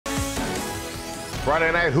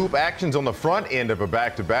Friday night hoop actions on the front end of a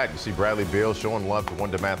back-to-back. You see Bradley Beal showing love to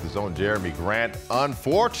one DeMatha's own Jeremy Grant.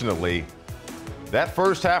 Unfortunately, that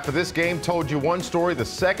first half of this game told you one story. The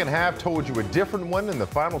second half told you a different one, and the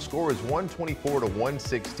final score is 124 to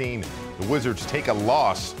 116. The Wizards take a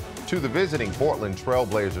loss to the visiting Portland Trail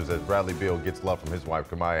Blazers as Bradley Beal gets love from his wife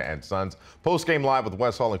Kamaya and sons. Post-game live with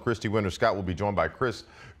Wes Hall and Christy Winters-Scott. Will be joined by Chris,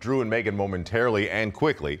 Drew, and Megan momentarily and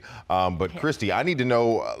quickly. But Christy, I need to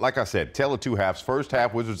know, like I said, tell of two halves. First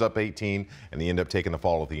half, Wizards up 18, and they end up taking the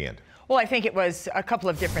fall at the end. Well, I think it was a couple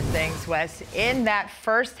of different things, Wes. In that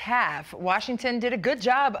first half, Washington did a good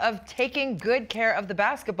job of taking good care of the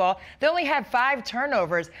basketball. They only had 5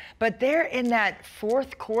 turnovers, but there in that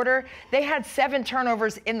fourth quarter, they had 7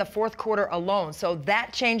 turnovers in the fourth quarter alone. So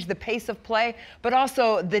that changed the pace of play, but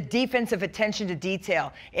also the defensive attention to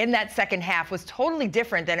detail in that second half was totally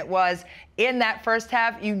different than it was in that first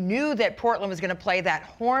half. You knew that Portland was going to play that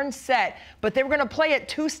horn set, but they were going to play it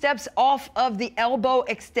 2 steps off of the elbow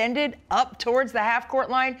extended up towards the half-court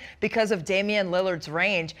line because of Damian Lillard's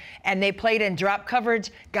range. And they played in drop coverage,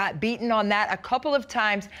 got beaten on that a couple of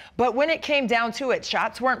times. But when it came down to it,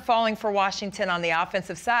 shots weren't falling for Washington on the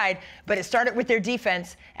offensive side, but it started with their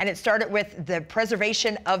defense, and it started with the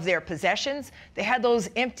preservation of their possessions. They had those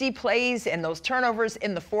empty plays and those turnovers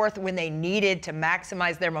in the fourth when they needed to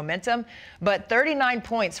maximize their momentum. But 39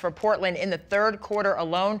 points for Portland in the third quarter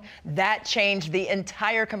alone, that changed the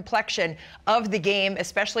entire complexion of the game,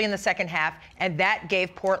 especially in the second half, and that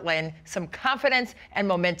gave Portland some confidence and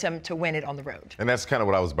momentum to win it on the road. And that's kind of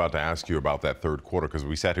what I was about to ask you about that third quarter, because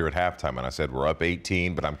we sat here at halftime and I said we're up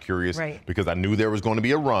 18, but I'm curious because I knew there was going to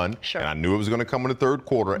be a run, and I knew it was going to come in the third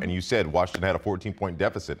quarter, and you said Washington had a 14-point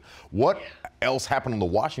deficit. What else happened on the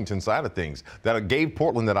Washington side of things that gave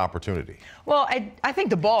Portland that opportunity? Well, I think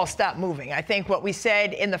the ball stopped moving. I think what we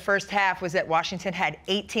said in the first half was that Washington had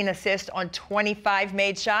 18 assists on 25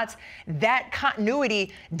 made shots. That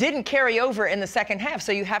continuity didn't carry over in the second half,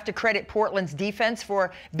 so you have to credit Portland's defense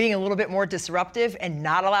for being a little bit more disruptive and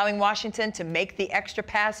not allowing Washington to make the extra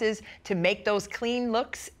passes, to make those clean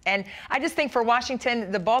looks. And I just think for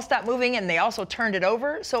Washington, the ball stopped moving and they also turned it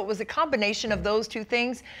over. So it was a combination of those two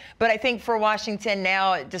things. But I think for Washington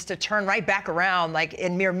now, just to turn right back around, like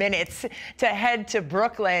in mere minutes, to head to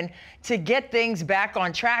Brooklyn to get things back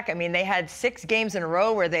on track. I mean, they had 6 games in a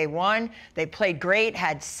row where they won. They played great,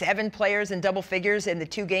 had 7 players in double figures in the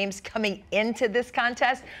 2 games coming into this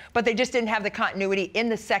contest, but they just didn't have the continuity in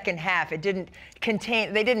the second half. It didn't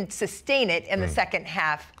contain, they didn't sustain it in the second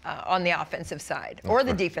half on the offensive side or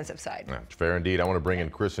the defensive side. Yeah, fair indeed. I want to bring in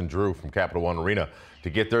Chris and Drew from Capital One Arena to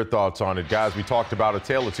get their thoughts on it. Guys, we talked about a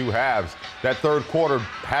tale of two halves. That third quarter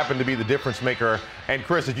happened to be the difference maker. And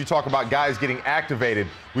Chris, as you talk about guys getting activated,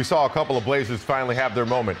 we saw a couple of Blazers finally have their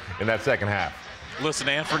moment in that second half. Listen,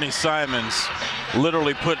 Anthony Simons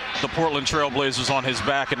literally put the Portland Trail Blazers on his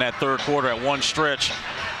back in that third quarter at one stretch.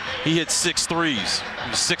 He hit 6 threes. He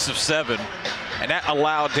was 6 of 7. And that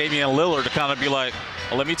allowed Damian Lillard to kind of be like,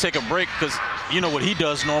 well, let me take a break, because you know what he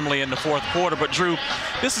does normally in the fourth quarter. But, Drew,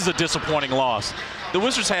 this is a disappointing loss. The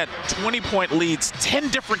Wizards had 20-point leads 10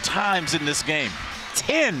 different times in this game.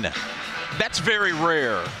 10. That's very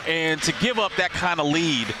rare. And to give up that kind of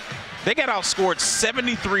lead, they got outscored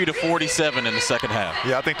 73 to 47 in the second half.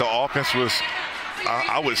 Yeah, I think the offense was,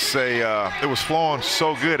 I would say, it was flowing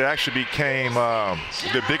so good it actually became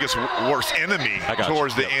the biggest, worst enemy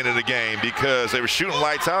towards the end of the game, because they were shooting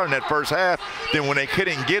lights out in that first half. Then when they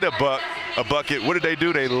couldn't get a bucket, what did they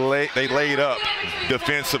do? They laid up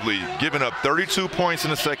defensively, giving up 32 points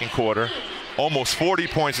in the second quarter, almost 40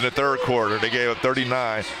 points in the third quarter. They gave up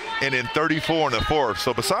 39, and then 34 in the fourth.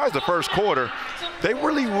 So besides the first quarter, they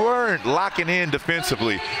really weren't locking in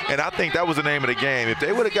defensively, and I think that was the name of the game. If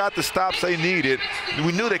they would have got the stops they needed,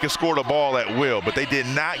 we knew they could score the ball at will, but they did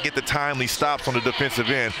not get the timely stops on the defensive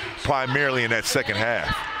end, primarily in that second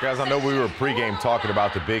half. Guys, I know we were pregame talking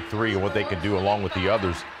about the big three and what they could do along with the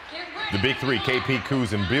others. The big three, KP,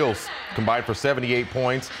 Kuz, and Beal, combined for 78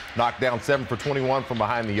 points, knocked down 7 for 21 from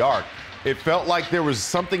behind the arc. It felt like there was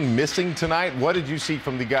something missing tonight. What did you see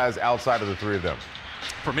from the guys outside of the three of them?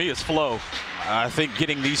 For me, it's flow. I think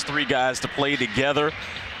getting these 3 guys to play together,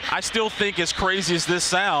 I still think, as crazy as this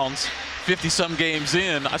sounds, 50-some games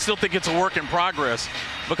in, I still think it's a work in progress,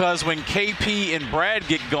 because when KP and Brad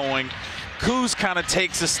get going, Kuz kind of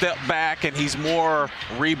takes a step back and he's more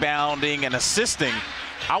rebounding and assisting.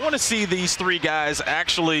 I want to see these 3 guys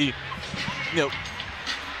actually,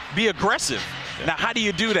 be aggressive. Now, how do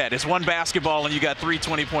you do that? It's one basketball and you got 3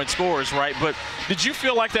 20-point scores, right? But did you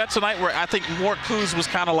feel like that tonight, where I think more Kuz was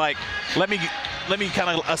kind of like, let me let me kind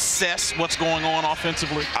of assess what's going on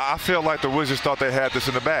offensively? I feel like the Wizards thought they had this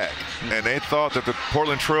in the bag, and they thought that the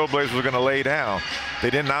Portland Trail Blazers were going to lay down. They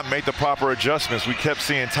did not make the proper adjustments. We kept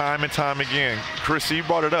seeing time and time again. Christy, you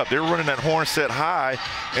brought it up. They were running that horn set high,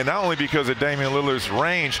 and not only because of Damian Lillard's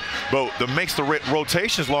range, but that makes the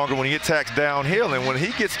rotations longer when he attacks downhill. And when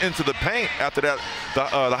he gets into the paint after that, the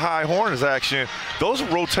high horns action, those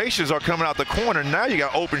rotations are coming out the corner. Now you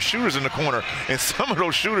got open shooters in the corner, and some of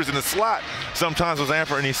those shooters in the slot sometimes was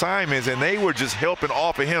Anthony Simons, and they were just helping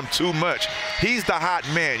off of him too much. He's the hot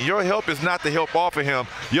man. Your help is not to help off of him.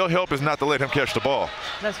 Your help is not to let him catch the ball.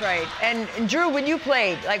 That's right. And Drew, when you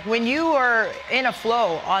played, like when you were in a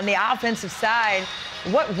flow on the offensive side,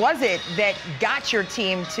 what was it that got your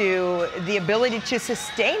team to the ability to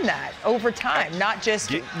sustain that over time, not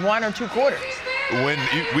just 1 or 2 quarters?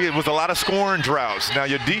 It was a lot of scoring droughts. Now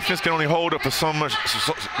your defense can only hold up for so much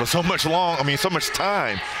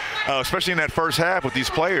time. Especially in that first half with these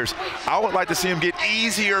players. I would like to see him get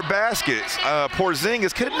easier baskets.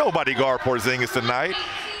 Porzingis, couldn't nobody guard Porzingis tonight.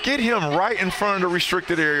 Get him right in front of the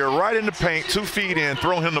restricted area, right in the paint, 2 feet in,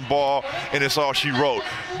 throw him the ball, and it's all she wrote.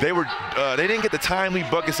 They didn't get the timely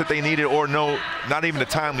buckets that they needed, or not even the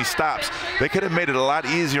timely stops. They could have made it a lot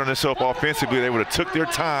easier on themselves offensively. They would have took their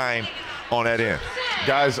time on that end.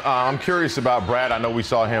 Guys, I'm curious about Brad. I know we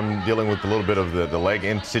saw him dealing with a little bit of the leg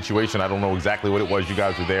in situation. I don't know exactly what it was. You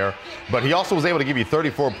guys were there. But he also was able to give you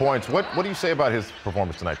 34 points. What do you say about his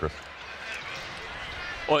performance tonight, Chris?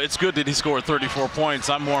 Well, it's good that he scored 34 points.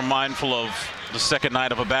 I'm more mindful of the second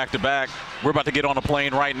night of a back-to-back. We're about to get on a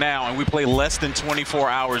plane right now, and we play less than 24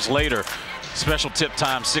 hours later. Special tip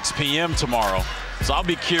time, 6 p.m. tomorrow. So I'll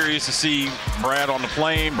be curious to see Brad on the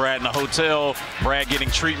plane, Brad in the hotel, Brad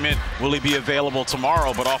getting treatment. Will he be available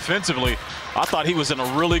tomorrow? But offensively, I thought he was in a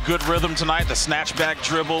really good rhythm tonight. The snatchback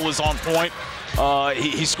dribble was on point.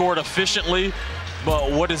 He scored efficiently.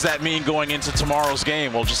 But what does that mean going into tomorrow's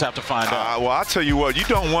game? We'll just have to find out. Well, I'll tell you what, you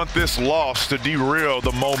don't want this loss to derail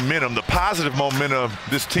the momentum, the positive momentum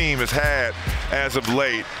this team has had as of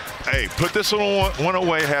late. Hey, put this one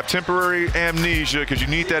away, have temporary amnesia, because you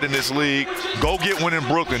need that in this league. Go get one in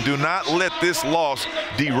Brooklyn. Do not let this loss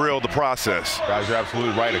derail the process. Guys, you're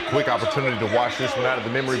absolutely right. A quick opportunity to watch this one out of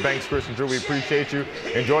the memory banks. Chris and Drew, we appreciate you.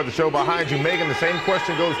 Enjoy the show behind you. Megan, the same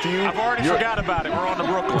question goes to you. I've already forgot about it. We're on to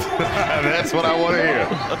Brooklyn. That's what I want to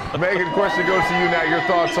hear. Megan, question goes to you now. Your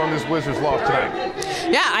thoughts on this Wizards loss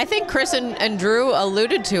tonight? Yeah, I think Chris and Drew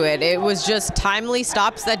alluded to it. It was just timely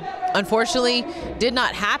stops that unfortunately did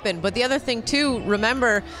not happen. But the other thing too,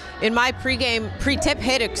 remember in my pre-tip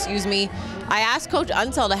hit, I asked Coach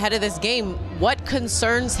Unseld ahead of this game what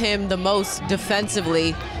concerns him the most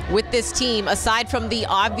defensively with this team, aside from the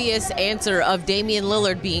obvious answer of Damian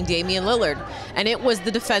Lillard being Damian Lillard. And it was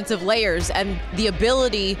the defensive layers and the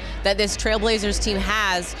ability that this Trailblazers team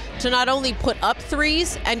has to not only put up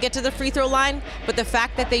threes and get to the free throw line, but the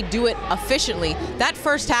fact that they do it efficiently. That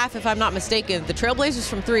first half, if I'm not mistaken, the Trailblazers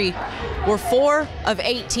from 3 were 4 of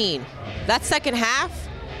 18. That second half,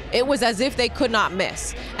 it was as if they could not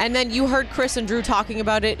miss. And then you heard Chris and Drew talking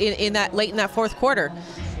about it in that late in that fourth quarter.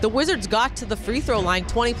 The Wizards got to the free throw line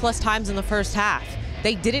 20+ times in the first half.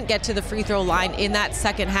 They didn't get to the free throw line in that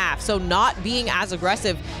second half. So not being as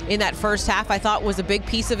aggressive in that first half, I thought was a big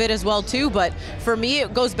piece of it as well too. But for me,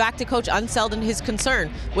 it goes back to Coach Unseld, and his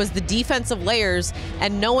concern was the defensive layers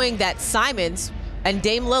and knowing that Simons and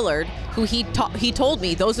Dame Lillard, who he told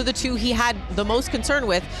me those are the two he had the most concern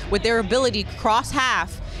with their ability to cross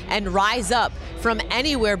half and rise up from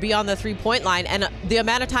anywhere beyond the three-point line, and the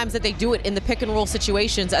amount of times that they do it in the pick and roll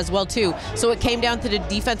situations as well too. So it came down to the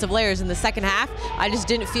defensive layers in the second half. I just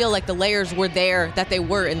didn't feel like the layers were there that they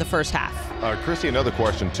were in the first half. Christy, another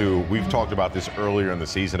question too. We've talked about this earlier in the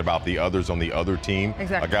season about the others on the other team.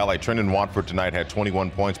 Exactly. A guy like Trendon Watford tonight had 21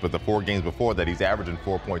 points, but the 4 games before that, he's averaging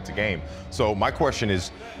 4 points a game. So my question is,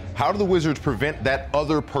 how do the Wizards prevent that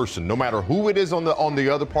other person, no matter who it is on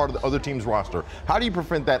the other part of the other team's roster? How do you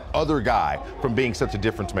prevent that other guy from being such a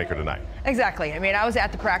difference maker tonight? Exactly. I mean, I was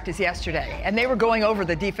at the practice yesterday, and they were going over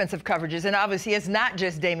the defensive coverages, and obviously it's not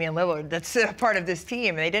just Damian Lillard that's part of this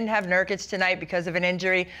team. They didn't have Nurkic tonight because of an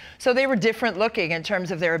injury, so they were different looking in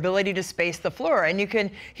terms of their ability to space the floor. And you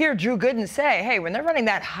can hear Drew Gooden say, hey, when they're running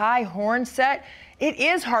that high horn set, it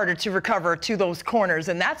is harder to recover to those corners,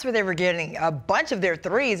 and that's where they were getting a bunch of their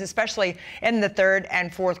threes, especially in the third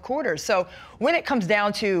and fourth quarters. So when it comes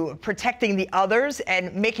down to protecting the others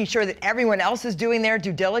and making sure that everyone else is doing their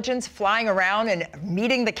due diligence, flying around and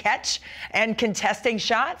meeting the catch and contesting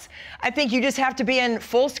shots, I think you just have to be in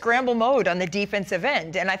full scramble mode on the defensive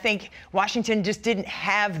end. And I think Washington just didn't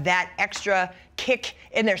have that extra kick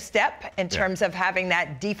in their step in terms of having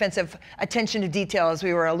that defensive attention to detail, as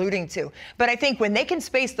we were alluding to. But I think when they can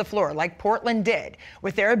space the floor, like Portland did,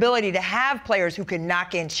 with their ability to have players who can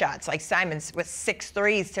knock in shots, like Simons with 6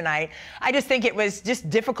 threes tonight, I just think it was just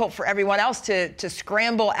difficult for everyone else to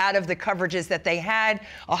scramble out of the coverages that they had.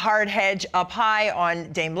 A hard hedge up high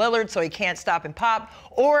on Dame Lillard so he can't stop and pop,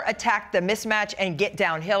 or attack the mismatch and get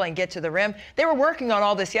downhill and get to the rim. They were working on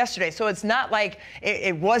all this yesterday, so it's not like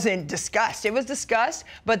it wasn't discussed. It was discussed,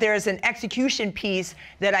 but there's an execution piece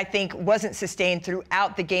that I think wasn't sustained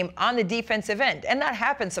throughout the game on the defensive end. And that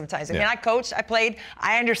happens sometimes. I mean, I coached, I played,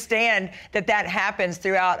 I understand that happens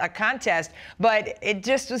throughout a contest, but it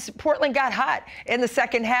just was, Portland got hot in the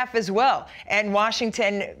second half as well. And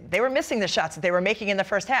Washington, they were missing the shots that they were making in the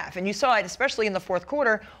first half. And you saw it, especially in the fourth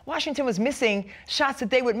quarter, Washington was missing shots that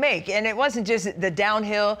they would make. And it wasn't just the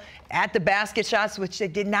downhill at the basket shots, which they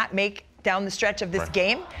did not make down the stretch of this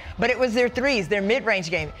game, but it was their threes, their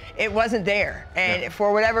mid-range game. It wasn't there. And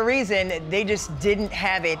for whatever reason, they just didn't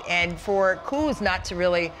have it. And for Kuz not to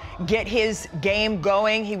really get his game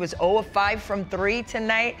going, he was 0 of 5 from 3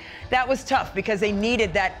 tonight. That was tough because they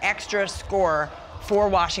needed that extra score for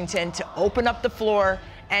Washington to open up the floor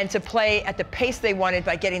and to play at the pace they wanted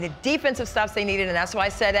by getting the defensive stops they needed. And that's why I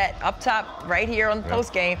said up top right here on the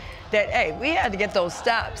post game that, hey, we had to get those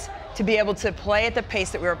stops to be able to play at the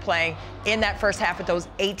pace that we were playing in that first half with those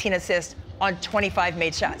 18 assists on 25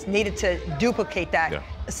 made shots. Needed to duplicate that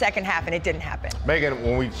the second half, and it didn't happen. Megan,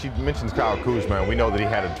 when she mentions Kyle Kuzma, we know that he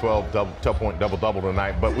had a 12-point double-double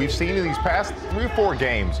tonight, but we've seen in these past 3 or 4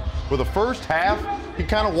 games where the first half, he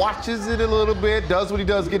kind of watches it a little bit, does what he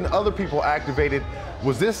does, getting other people activated.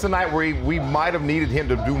 Was this the night where we might have needed him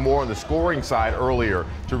to do more on the scoring side earlier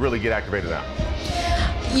to really get activated now?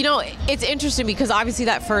 You know, it's interesting because obviously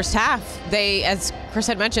that first half, they, as Chris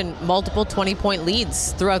had mentioned, multiple 20-point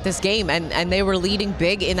leads throughout this game, and they were leading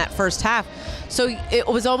big in that first half. So it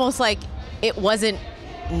was almost like it wasn't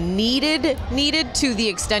needed to the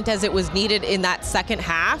extent as it was needed in that second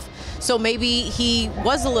half. So maybe he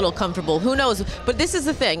was a little comfortable. Who knows? But this is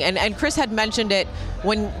the thing, and Chris had mentioned it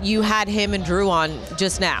when you had him and Drew on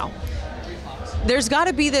just now. There's got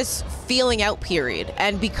to be this feeling out period.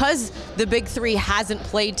 And because the big three hasn't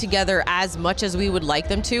played together as much as we would like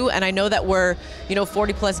them to, and I know that we're,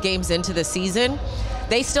 40-plus games into the season,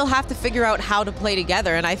 they still have to figure out how to play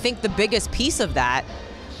together. And I think the biggest piece of that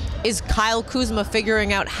is Kyle Kuzma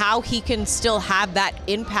figuring out how he can still have that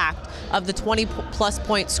impact of the 20-plus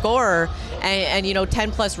point scorer and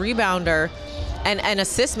 10-plus rebounder and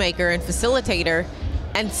assist maker and facilitator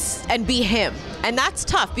and be him. And that's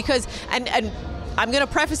tough because, and I'm going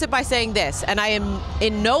to preface it by saying this, and I am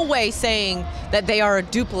in no way saying that they are a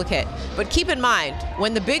duplicate, but keep in mind,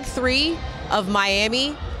 when the big three of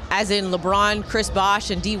Miami, as in LeBron, Chris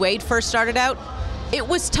Bosh, and D. Wade first started out, it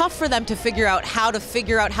was tough for them to figure out how to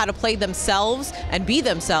play themselves and be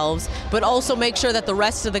themselves, but also make sure that the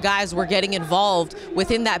rest of the guys were getting involved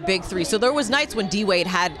within that big three. So there was nights when D. Wade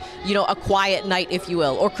had, a quiet night, if you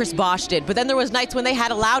will, or Chris Bosh did, but then there was nights when they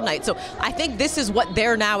had a loud night. So I think this is what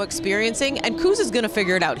they're now experiencing, and Kuz is going to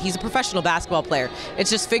figure it out. He's a professional basketball player. It's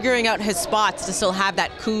just figuring out his spots to still have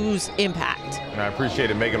that Kuz impact. And I appreciate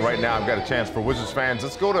it, Megan. Right now, I've got a chance for Wizards fans.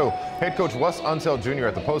 Let's go to head coach Wes Hall Jr.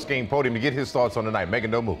 at the post-game podium to get his thoughts on the night.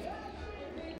 Megan, don't move.